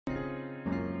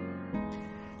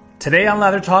Today on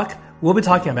Lather Talk, we'll be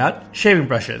talking about shaving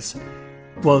brushes.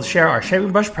 We'll share our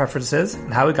shaving brush preferences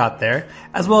and how we got there,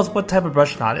 as well as what type of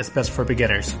brush knot is best for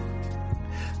beginners.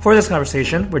 For this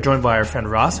conversation, we're joined by our friend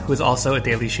Ross, who is also a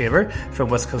daily shaver from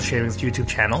West Coast Shaving's YouTube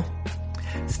channel.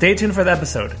 Stay tuned for the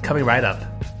episode, coming right up.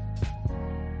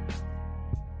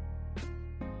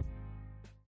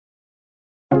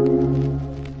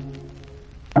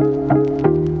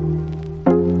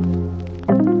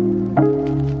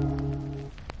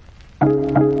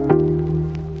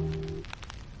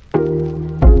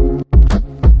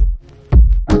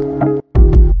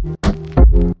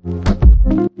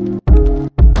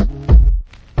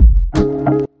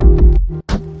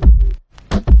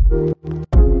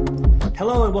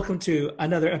 Welcome to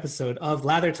another episode of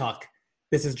Lather Talk.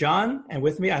 This is John, and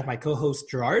with me I have my co-host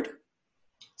Gerard.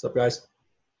 What's up, guys?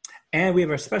 And we have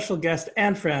our special guest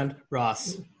and friend,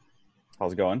 Ross.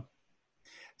 How's it going?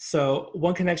 So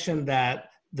one connection that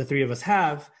the three of us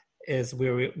have is we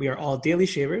are all daily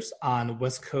shavers on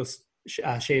West Coast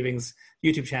Shaving's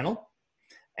YouTube channel.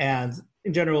 And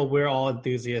in general, we're all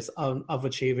enthusiasts of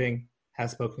what shaving,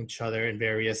 have spoken to each other in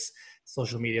various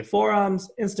social media forums,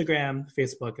 Instagram,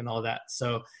 Facebook, and all that.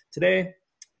 So today,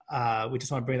 we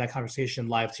just want to bring that conversation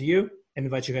live to you and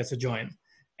invite you guys to join.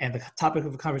 And the topic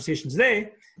of the conversation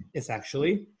today is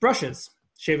actually brushes,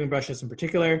 shaving brushes in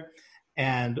particular.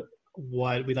 And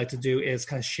what we'd like to do is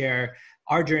kind of share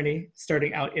our journey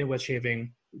starting out in wet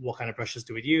shaving. What kind of brushes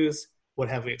do we use? What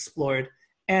have we explored?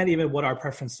 And even what our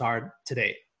preferences are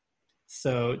today.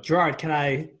 So Gerard, can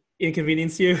I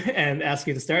inconvenience you and ask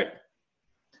you to start?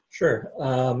 Sure.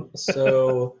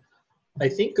 So I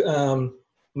think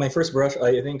my first brush,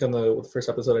 I think on the first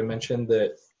episode I mentioned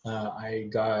that I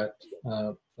got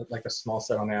like a small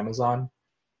set on Amazon.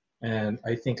 And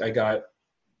I think it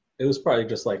was probably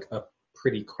just like a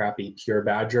pretty crappy Pure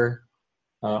Badger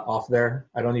off there.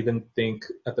 I don't even think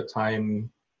at the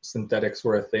time synthetics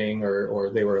were a thing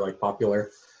or they were like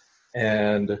popular.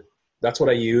 And that's what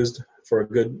I used for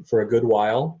a good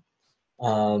while.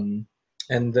 And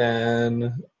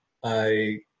then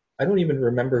I don't even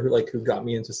remember who got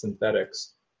me into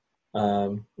synthetics.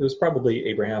 It was probably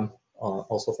Abraham,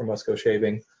 also from West Coast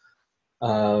Shaving,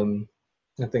 and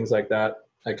things like that.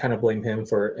 I kind of blame him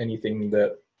for anything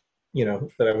that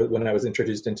when I was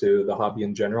introduced into the hobby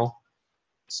in general.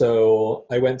 So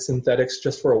I went synthetics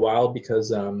just for a while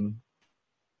because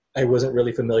I wasn't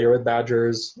really familiar with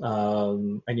Badgers.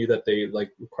 I knew that they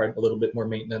required a little bit more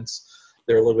maintenance.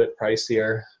 They're a little bit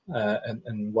pricier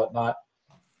and whatnot.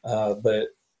 But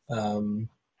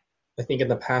I think in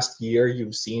the past year,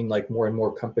 you've seen more and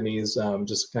more companies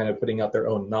just kind of putting out their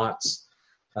own knots,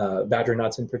 Badger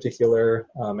knots in particular,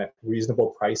 at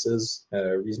reasonable prices,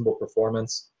 reasonable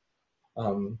performance.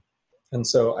 And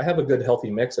so I have a good healthy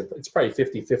mix. It's probably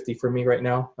 50-50 for me right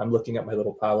now. I'm looking at my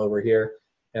little pile over here,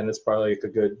 and it's probably a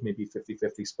good maybe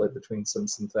 50-50 split between some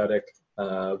synthetic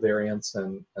variants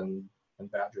and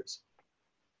Badgers.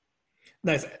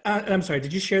 Nice. I'm sorry,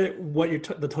 did you share what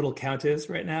the total count is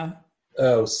right now?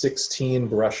 Oh, 16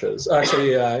 brushes.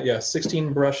 Actually,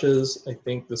 16 brushes. I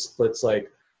think the split's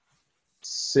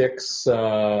six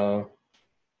or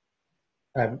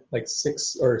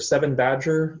seven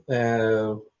Badger,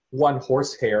 one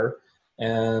horsehair,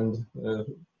 and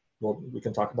we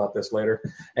can talk about this later.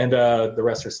 And the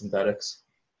rest are synthetics.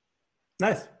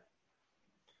 Nice.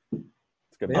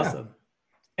 That's good. Yeah. Awesome.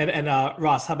 And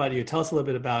Ross, how about you? Tell us a little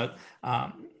bit about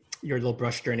your little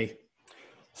brush journey.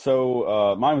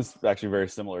 So mine was actually very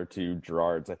similar to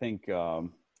Gerard's. I think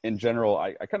in general,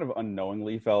 I kind of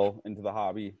unknowingly fell into the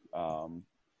hobby.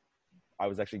 I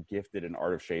was actually gifted an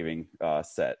Art of Shaving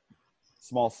set,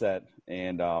 small set,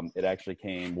 and it actually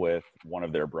came with one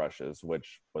of their brushes,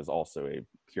 which was also a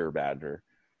Pure Badger.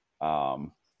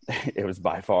 It was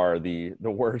by far the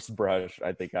worst brush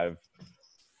I think I've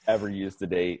ever used to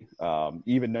date.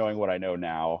 Even knowing what I know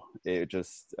now, it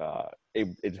just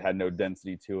it had no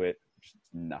density to it, just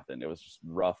nothing. It was just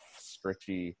rough,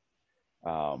 scritchy.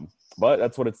 But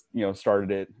that's what it's started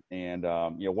it. And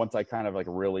once I kind of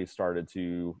really started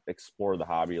to explore the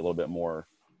hobby a little bit more,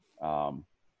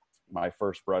 my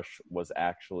first brush was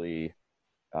actually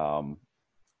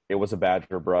it was a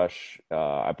Badger brush.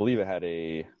 I believe it had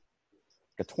a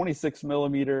 26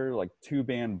 millimeter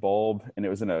 2-band bulb, and it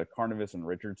was in a Carnivus and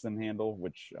Richardson handle,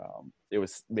 which it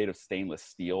was made of stainless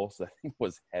steel, so I think it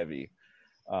was heavy.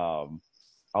 I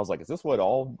was like, is this what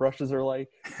all brushes are like?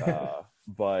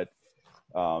 But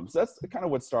so that's kind of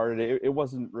what started it. It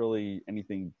wasn't really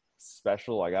anything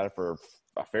special. I got it for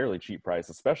a fairly cheap price,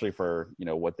 especially for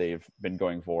what they've been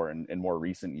going for in more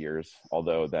recent years,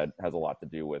 although that has a lot to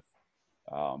do with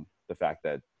the fact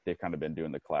that they've kind of been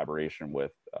doing the collaboration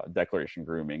with Declaration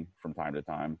Grooming from time to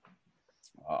time.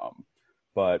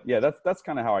 But yeah, that's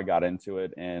kind of how I got into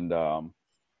it. And,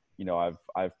 you know,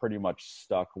 I've pretty much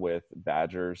stuck with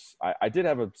Badgers. I did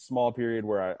have a small period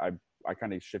where I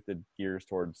kind of shifted gears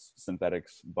towards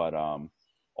synthetics, but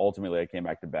ultimately I came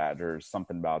back to Badgers.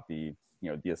 Something about the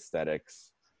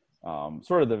aesthetics,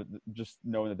 sort of just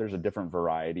knowing that there's a different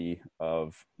variety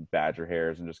of Badger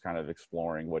hairs and just kind of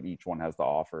exploring what each one has to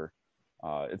offer.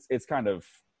 It's kind of,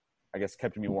 I guess,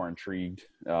 kept me more intrigued,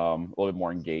 a little bit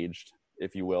more engaged,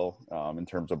 if you will, in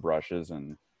terms of brushes.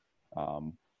 And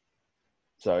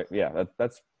so, yeah,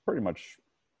 that's pretty much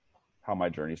how my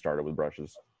journey started with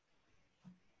brushes.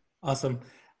 Awesome.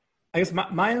 I guess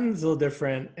mine's a little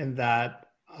different in that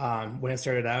when I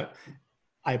started out,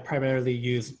 I primarily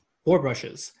used bore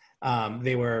brushes.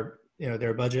 They were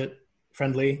budget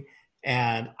friendly.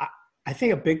 And I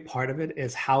think a big part of it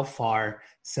is how far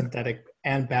synthetic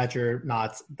and Badger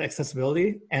knots, the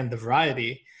accessibility and the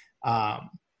variety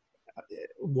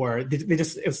it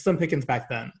was slim pickings back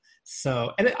then.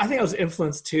 So, and I think I was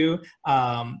influenced too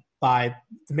by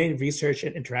the main research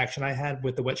and interaction I had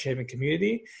with the wet shaving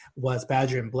community was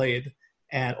Badger and Blade.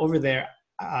 And over there,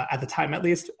 at the time at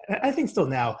least, I think still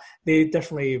now, they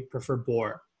definitely prefer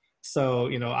bore. So,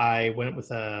 I went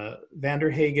with a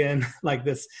Vanderhagen like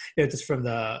this, just from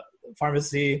the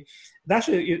pharmacy.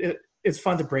 Actually, it's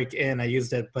fun to break in. I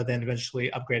used it, but then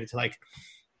eventually upgraded to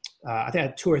I think I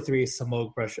had 2 or 3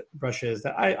 Samog brushes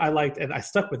that I liked, and I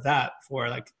stuck with that for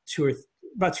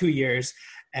about 2 years.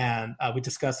 And we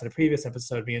discussed in a previous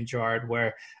episode, me and Gerard,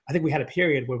 where I think we had a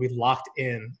period where we locked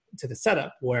in to the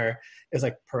setup where it's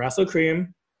like Parasso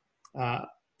Cream.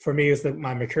 For me, it's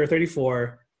my Mercure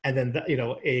 34, and then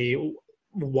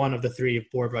one of the 3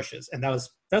 bore brushes, and that was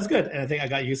good. And I think I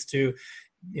got used to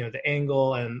the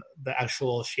angle and the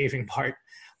actual shaving part.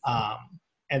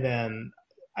 And then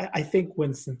I think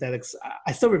when synthetics,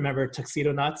 I still remember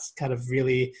tuxedo knots kind of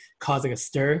really causing a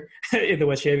stir in the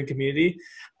wet shaving community.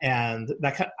 And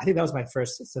I think that was my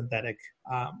first synthetic,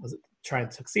 was trying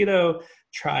tuxedo,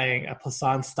 trying a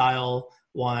Plaisance style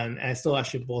one. And I still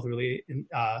actually both really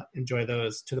enjoy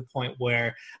those, to the point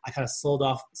where I kind of sold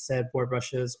off said bore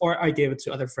brushes, or I gave it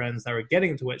to other friends that were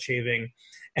getting into wet shaving.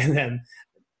 And then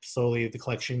slowly the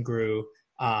collection grew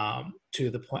to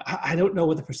the point, I don't know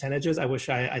what the percentage is. I wish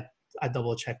I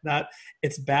double check that.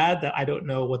 It's bad that I don't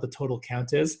know what the total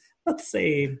count is. Let's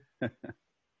say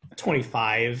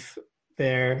 25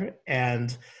 there.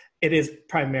 And it is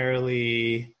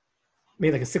primarily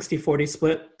maybe like a 60-40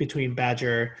 split between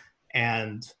Badger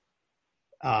and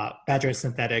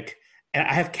synthetic. And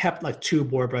I have kept 2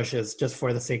 bore brushes just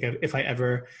for the sake of, if I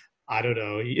ever, I don't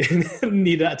know,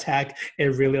 need to attack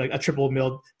and really a triple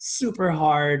milled, super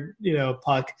hard,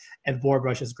 puck, and bore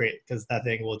brush is great because that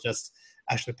thing will just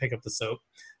actually pick up the soap.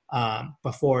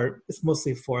 But it's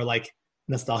mostly for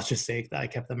nostalgia's sake that I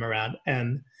kept them around.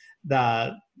 And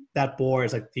that bore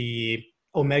is the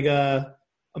Omega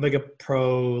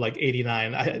Pro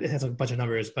 89. It has a bunch of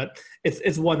numbers, but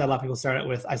it's one that a lot of people start out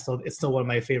with. It's still one of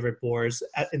my favorite bores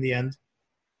in the end.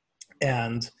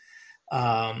 And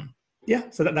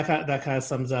so that kind of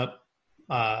sums up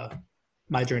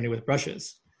my journey with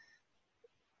brushes.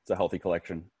 It's a healthy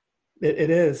collection.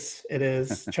 It is.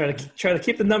 try to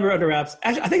keep the number under wraps.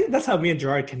 Actually, I think that's how me and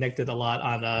Gerard connected a lot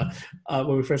on when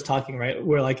we were first talking. Right,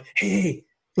 we're like, hey,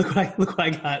 look what I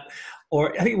got.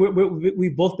 Or I think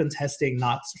we've both been testing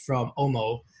knots from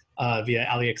Omo via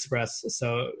AliExpress.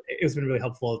 So it's been really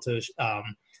helpful to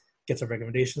get some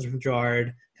recommendations from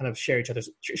Gerard, kind of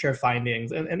share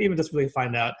findings, and even just really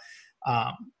find out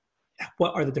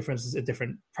what are the differences in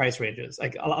different price ranges.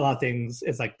 A lot of things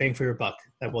is bang for your buck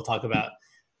that we'll talk about.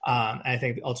 And I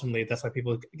think ultimately that's why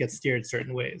people get steered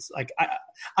certain ways.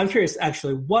 I'm curious,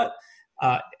 actually, what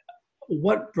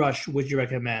brush would you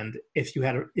recommend if you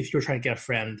were trying to get a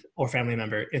friend or family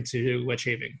member into wet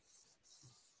shaving?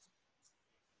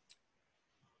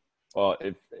 Well,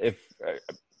 if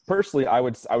personally, I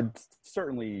would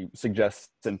certainly suggest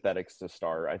synthetics to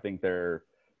start. I think they're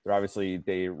obviously,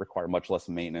 they require much less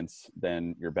maintenance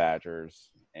than your Badgers,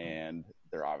 and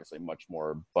they're obviously much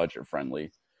more budget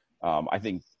friendly. I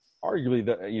think arguably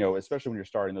that, especially when you're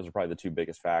starting, those are probably the 2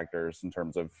 biggest factors in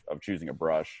terms of choosing a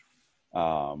brush.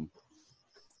 I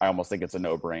almost think it's a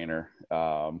no-brainer.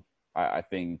 I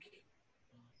think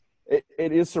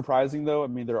it is surprising, though. I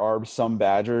mean, there are some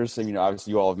Badgers. I mean,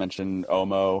 obviously, you all have mentioned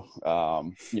Omo.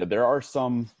 There are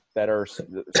some Badger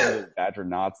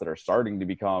knots that are starting to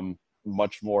become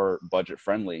much more budget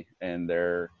friendly, and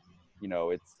they're,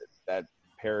 it's that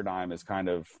paradigm is kind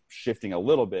of shifting a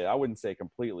little bit. I wouldn't say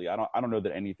completely. I don't know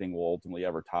that anything will ultimately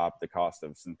ever top the cost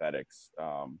of synthetics.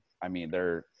 I mean,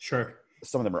 they're Sure.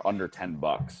 some of them are under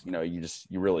 $10. You know, you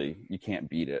can't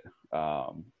beat it.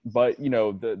 But you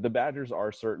know, the Badgers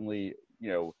are certainly,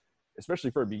 you know,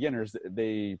 especially for beginners,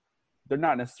 they're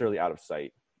not necessarily out of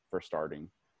sight for starting.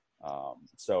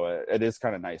 So it is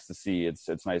kind of nice to see.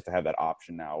 It's nice to have that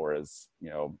option now. Whereas, you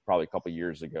know, probably a couple of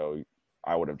years ago,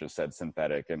 I would have just said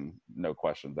synthetic and no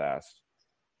questions asked.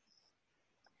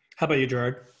 How about you,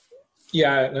 Gerard?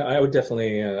 Yeah, no, I would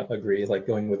definitely agree. Like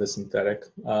going with a synthetic.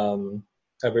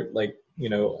 Like, you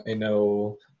know, I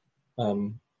know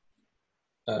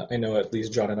at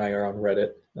least John and I are on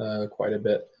Reddit quite a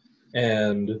bit,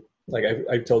 and like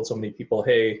I've told so many people,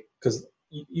 hey, because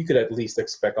you could at least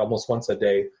expect almost once a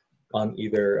day on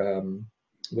either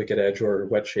Wicked Edge or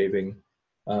Wet Shaving.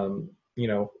 You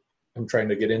know, I'm trying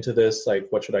to get into this. Like,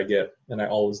 what should I get? And I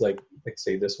always like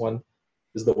say this one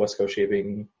this is the West Coast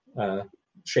Shaving.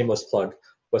 Shameless plug.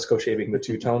 West Coast Shaving, the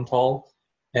 2-tone tall,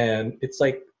 and it's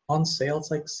like on sale. It's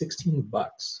like $16.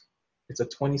 It's a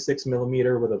 26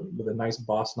 millimeter with a nice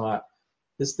boss knot.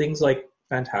 This thing's like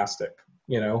fantastic,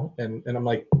 you know. And I'm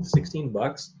like,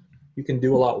 $16. You can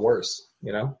do a lot worse,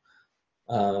 you know.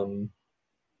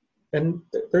 And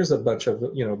there's a bunch of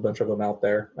them out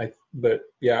there. But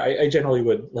yeah, I generally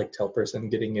would like tell person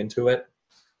getting into it,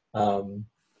 you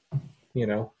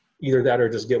know, either that or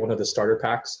just get one of the starter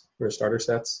packs or starter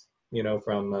sets, you know,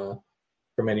 from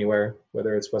anywhere,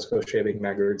 whether it's West Coast Shaving,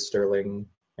 Maggard, Sterling,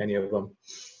 any of them.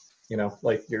 You know,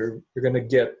 like you're gonna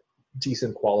get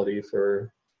decent quality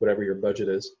for whatever your budget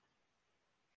is.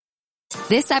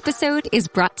 This episode is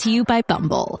brought to you by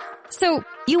Bumble. So,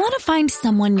 you want to find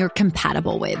someone you're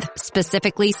compatible with,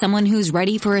 specifically someone who's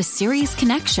ready for a serious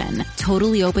connection,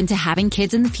 totally open to having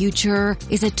kids in the future,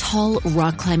 is a tall,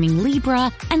 rock-climbing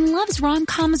Libra, and loves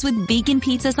rom-coms with vegan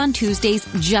pizzas on Tuesdays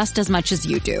just as much as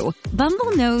you do.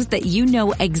 Bumble knows that you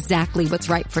know exactly what's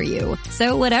right for you.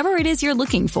 So whatever it is you're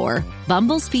looking for,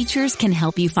 Bumble's features can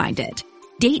help you find it.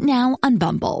 Date now on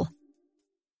Bumble.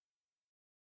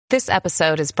 This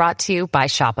episode is brought to you by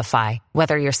Shopify.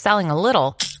 Whether you're selling a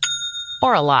little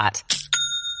or a lot,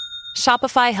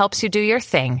 Shopify helps you do your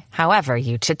thing, however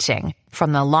you cha-ching.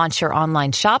 From the launch your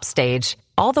online shop stage,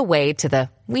 all the way to the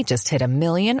we just hit 1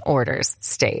 million orders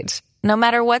stage. No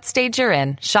matter what stage you're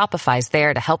in, Shopify's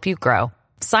there to help you grow.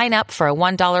 Sign up for a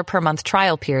 $1 per month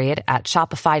trial period at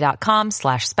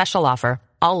shopify.com/special offer,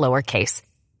 all lowercase.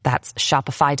 That's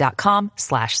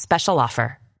shopify.com/special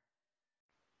offer.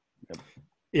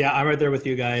 Yeah, I'm right there with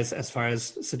you guys as far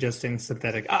as suggesting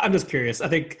synthetic. I'm just curious. I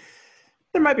think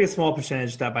there might be a small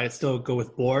percentage that might still go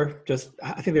with boar. Just,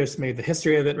 I think there's maybe the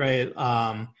history of it, right?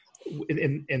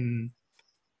 In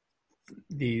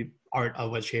the art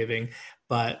of wet shaving,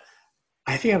 but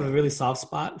I think I have a really soft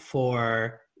spot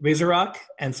for RazoRock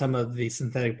and some of the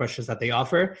synthetic brushes that they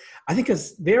offer. I think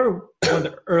because they're one of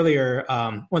the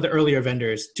earlier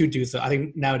vendors to do so. I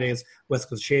think nowadays West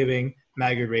Coast Shaving,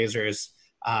 Maggard Razors,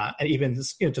 and even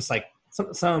just like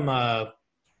some I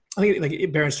think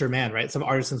like Baron Sturman, right? Some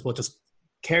artisans will just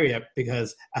carry it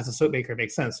because as a soap maker, it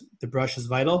makes sense. The brush is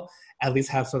vital. At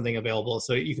least have something available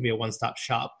so you can be a one-stop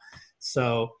shop.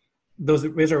 So those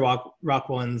RazoRock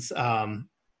ones, I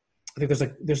think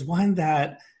there's one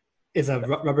that is a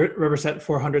rubber set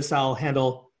 400 style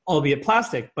handle, albeit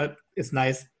plastic, but it's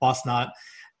nice, boss knot.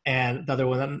 And the other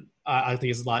one that I like to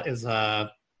use a lot is I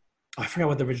forgot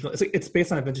what the original is. It's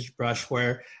based on a vintage brush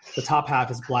where the top half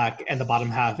is black and the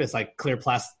bottom half is like clear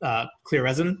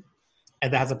resin,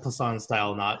 and that has a Poisson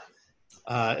style knot.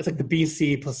 It's like the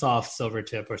BC Plassoff silver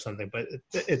tip or something, but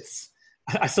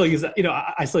I still use that. You know,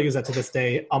 I still use that to this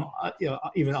day. You know,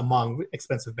 even among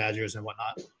expensive badgers and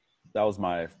whatnot. That was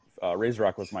my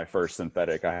RazoRock was my first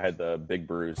synthetic. I had the Big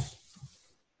Bruce.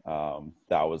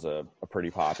 That was a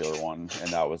pretty popular one,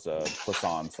 and that was a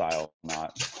Poisson style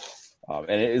knot. And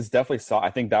it is definitely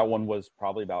I think that one was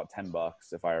probably about $10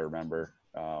 if I remember.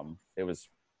 It was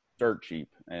dirt cheap,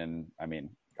 and I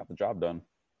mean, got the job done.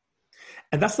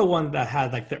 And that's the one that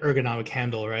had like the ergonomic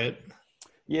handle, right?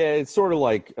 Yeah, it's sort of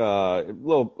like a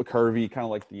little curvy, kind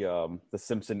of like the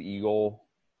Simpson Eagle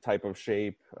type of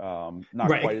shape. Not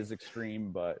right. Quite as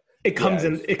extreme, but it comes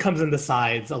in the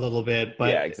sides a little bit. But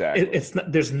yeah, exactly. It's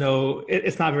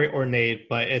not very ornate,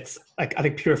 but it's like I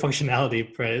think pure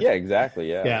functionality, right? Yeah, exactly.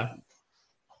 Yeah. Yeah.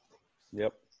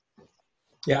 Yep.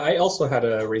 Yeah, I also had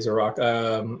a RazoRock.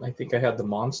 I think I had the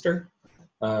Monster.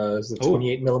 It was a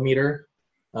 28 millimeter.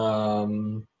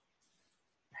 Handle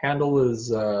was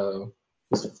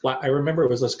flat. I remember it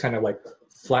was just kind of like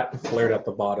flat and flared at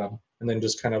the bottom, and then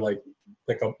just kind of like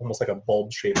almost like a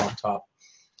bulb shape on top.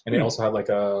 And they also have like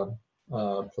a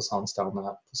Poisson style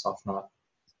knot, soft knot.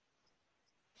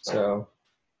 So,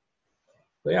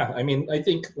 but yeah, I mean, I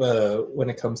think when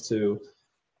it comes to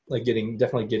like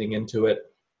definitely getting into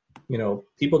it, you know,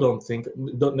 people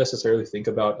don't necessarily think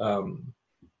about,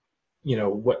 you know,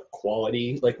 what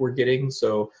quality like we're getting.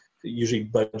 So usually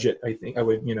budget, I think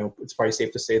you know, it's probably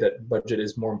safe to say that budget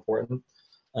is more important.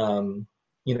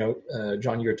 You know,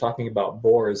 John, you were talking about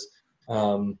boars.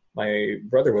 My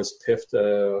brother was piffed,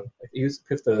 he was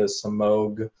piffed a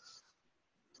Samog.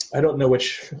 I don't know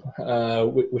which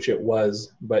it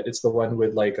was, but it's the one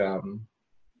with like,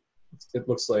 it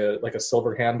looks like a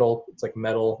silver handle. It's like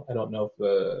metal. I don't know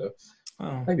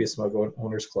if maybe a Samog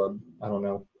Owners Club. I don't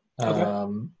know.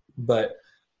 Okay. But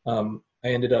I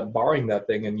ended up borrowing that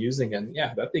thing and using it. And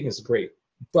yeah, that thing is great.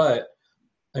 But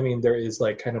I mean, there is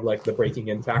like kind of like the breaking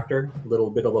in factor, a little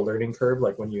bit of a learning curve,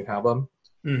 like when you have them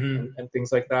and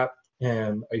things like that.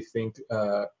 And I think,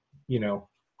 you know,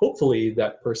 hopefully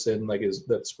that person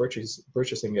that's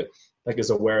purchasing it, like is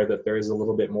aware that there is a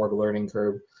little bit more of a learning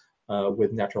curve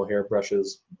with natural hair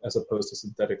brushes as opposed to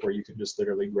synthetic, where you can just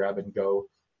literally grab and go.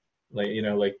 Like, you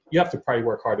know, like you have to probably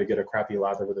work hard to get a crappy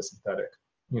lather with a synthetic,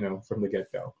 you know, from the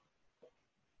get-go.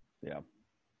 Yeah.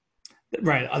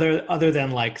 Right. Other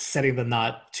than like setting the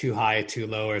knot too high, too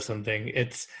low or something,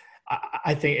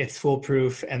 I think it's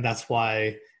foolproof, and that's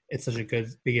why it's such a good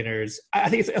beginners. I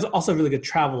think it's also a really good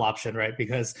travel option, right?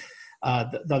 Because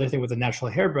the other thing with the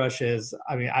natural hairbrush is,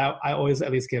 I mean, I always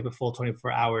at least give a full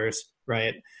 24 hours,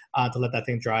 right, to let that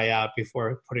thing dry out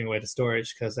before putting away to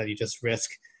storage, because then you just risk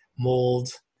mold,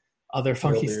 other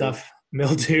funky stuff,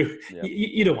 mildew. Yep.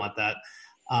 You don't want that.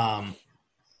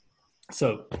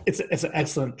 So it's an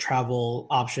excellent travel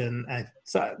option. And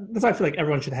so that's why I feel like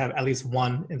everyone should have at least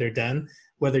one in their den,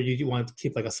 whether you want to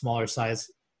keep like a smaller size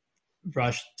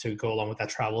brush to go along with that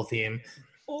travel theme.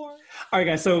 All right,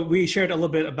 guys. So we shared a little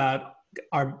bit about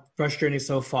our brush journey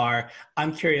so far.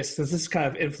 I'm curious, since this kind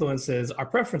of influences our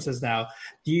preferences now,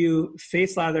 do you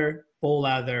face lather, bowl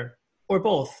lather, or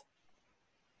both?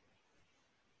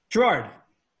 Gerard.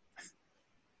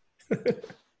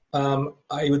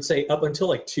 I would say up until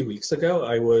like 2 weeks ago,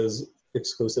 I was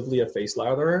exclusively a face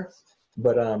latherer,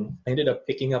 but I ended up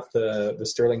picking up the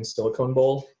Sterling silicone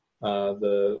bowl,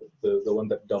 the one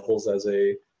that doubles as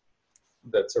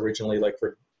that's originally like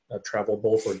for a travel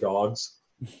bowl for dogs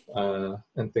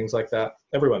and things like that.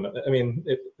 Everyone, I mean,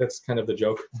 that's kind of the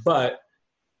joke, but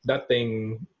that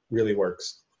thing really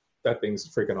works. That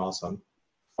thing's freaking awesome.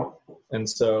 And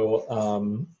so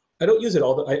I don't use it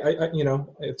all. I you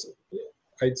know,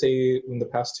 I'd say in the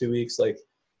past 2 weeks, like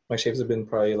my shaves have been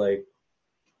probably like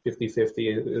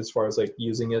 50-50 as far as like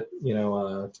using it, you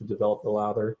know, to develop the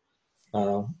lather.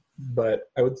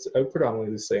 But I would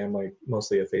predominantly say I'm like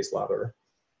mostly a face latherer.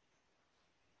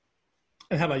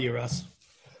 And how about you, Russ?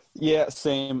 Yeah,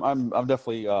 same. I'm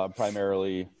definitely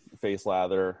primarily face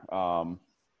lather.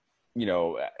 You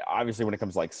know, obviously when it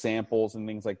comes to like samples and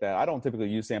things like that, I don't typically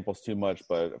use samples too much,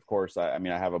 but of course, I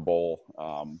mean, I have a bowl.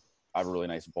 I have a really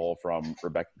nice bowl from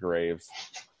Rebecca Graves,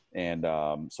 and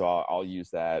so I'll use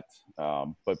that.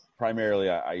 But primarily,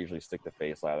 I usually stick to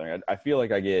face lathering. I feel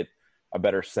like I get a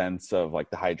better sense of like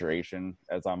the hydration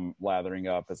as I'm lathering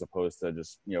up, as opposed to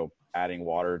just, you know, adding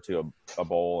water to a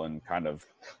bowl and kind of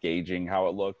gauging how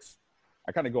it looks.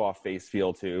 I kind of go off face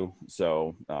feel too,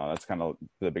 so that's kind of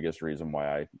the biggest reason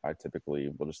why I typically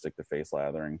will just stick to face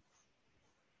lathering.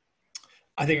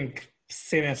 I think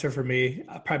same answer for me,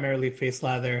 primarily face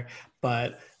lather,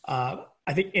 but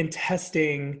I think in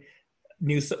testing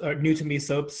new to me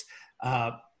soaps,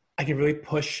 I can really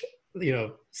push, you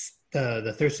know,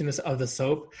 the thirstiness of the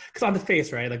soap, because on the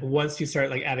face, right, like once you start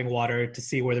like adding water to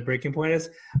see where the breaking point is,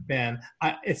 man,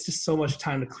 it's just so much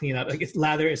time to clean up. Like, it's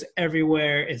lather is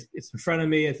everywhere. It's in front of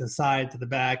me. It's inside to the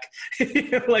back. You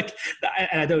know, like,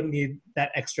 and I don't need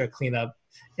that extra cleanup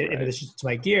in addition to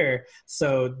my gear.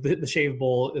 So the shave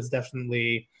bowl is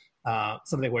definitely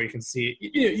something where you can see,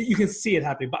 you can see it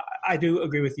happening. But I do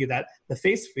agree with you that the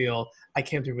face feel, I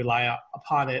came to rely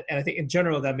upon it, and I think in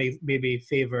general that made me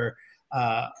favor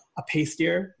a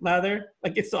pastier lather.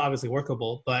 Like, it's still obviously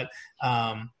workable, but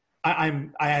I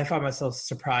find myself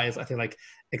surprised. I think like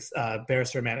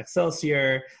Barrister Man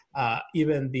Excelsior,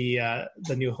 even the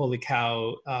new Holy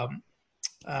Cow,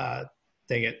 dang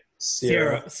it,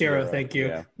 Sierra, thank you,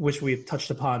 yeah, which we've touched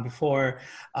upon before.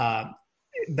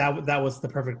 That was the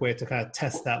perfect way to kind of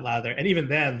test that lather. And even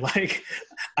then, like,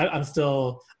 I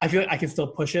feel like I can still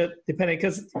push it depending,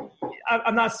 because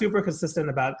I'm not super consistent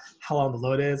about how long the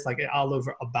load is. Like, I'll load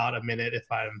for about a minute if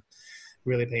I'm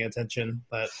really paying attention,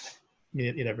 but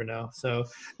you never know. So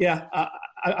yeah,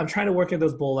 I'm trying to work in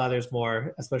those bowl lathers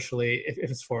more, especially if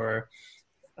it's for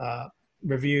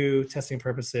review, testing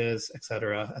purposes,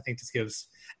 etc. I think this gives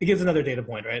another data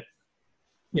point, right?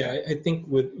 Yeah, I think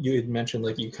what you had mentioned,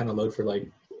 like you kind of load for like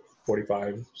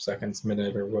 45 seconds,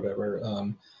 minute, or whatever,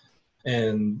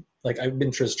 and like I've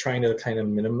been just trying to kind of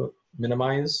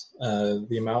minimize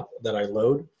the amount that I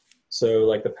load. So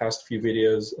like the past few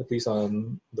videos, at least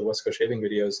on the West Coast Shaving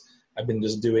videos, I've been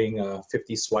just doing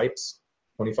 50 swipes,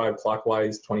 25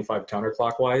 clockwise, 25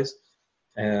 counterclockwise,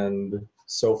 and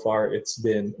so far it's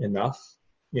been enough,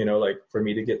 like for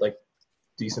me to get like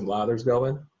decent lathers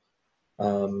going.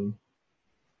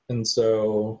 And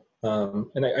so,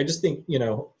 and I just think,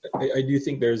 I do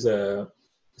think there's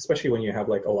especially when you have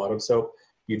like a lot of soap,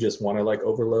 you just want to like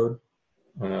overload,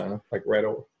 like right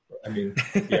over. I mean,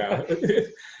 yeah.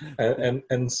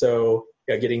 and so,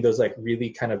 yeah, getting those like really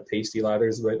kind of pasty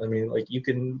lathers, but I mean, like you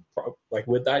can like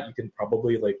with that, you can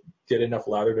probably like get enough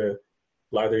lather to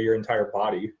lather your entire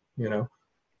body,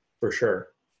 for sure.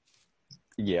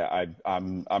 Yeah,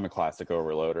 I'm a classic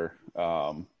overloader.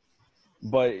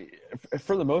 But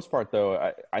for the most part,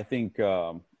 though, I think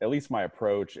at least my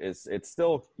approach is it's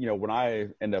still, when I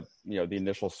end up, the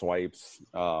initial swipes,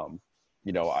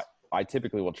 I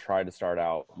typically will try to start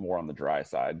out more on the dry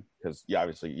side because, yeah,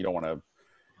 obviously you don't want to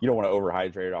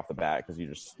overhydrate it off the bat because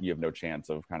you have no chance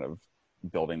of kind of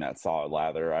building that solid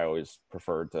lather. I always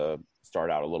prefer to start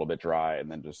out a little bit dry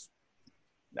and then just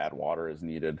add water as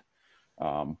needed.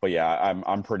 But yeah,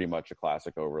 I'm pretty much a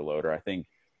classic overloader. I think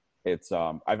it's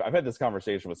I've had this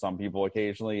conversation with some people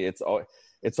occasionally. It's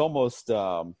almost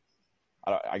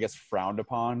I guess frowned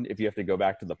upon if you have to go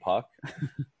back to the puck.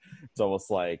 It's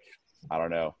almost like, I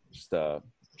don't know, just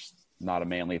not a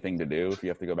manly thing to do if you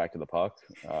have to go back to the puck.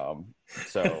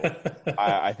 So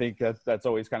I think that's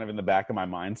always kind of in the back of my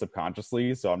mind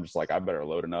subconsciously. So I'm just like, I better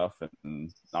load enough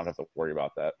and not have to worry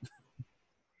about that.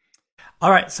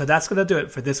 All right, so that's going to do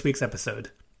it for this week's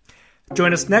episode.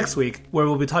 Join us next week where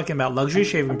we'll be talking about luxury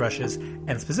shaving brushes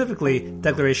and specifically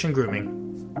Declaration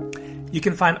Grooming. You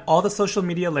can find all the social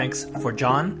media links for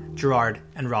John, Gerard,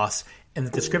 and Ross in the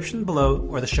description below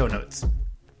or the show notes.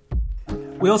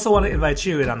 We also want to invite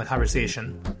you in on the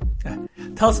conversation.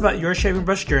 Tell us about your shaving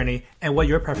brush journey and what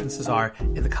your preferences are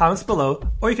in the comments below,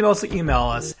 or you can also email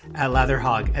us at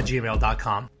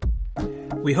latherhog@gmail.com.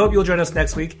 We hope you'll join us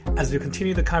next week as we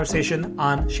continue the conversation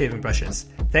on shaving brushes.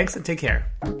 Thanks and take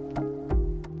care.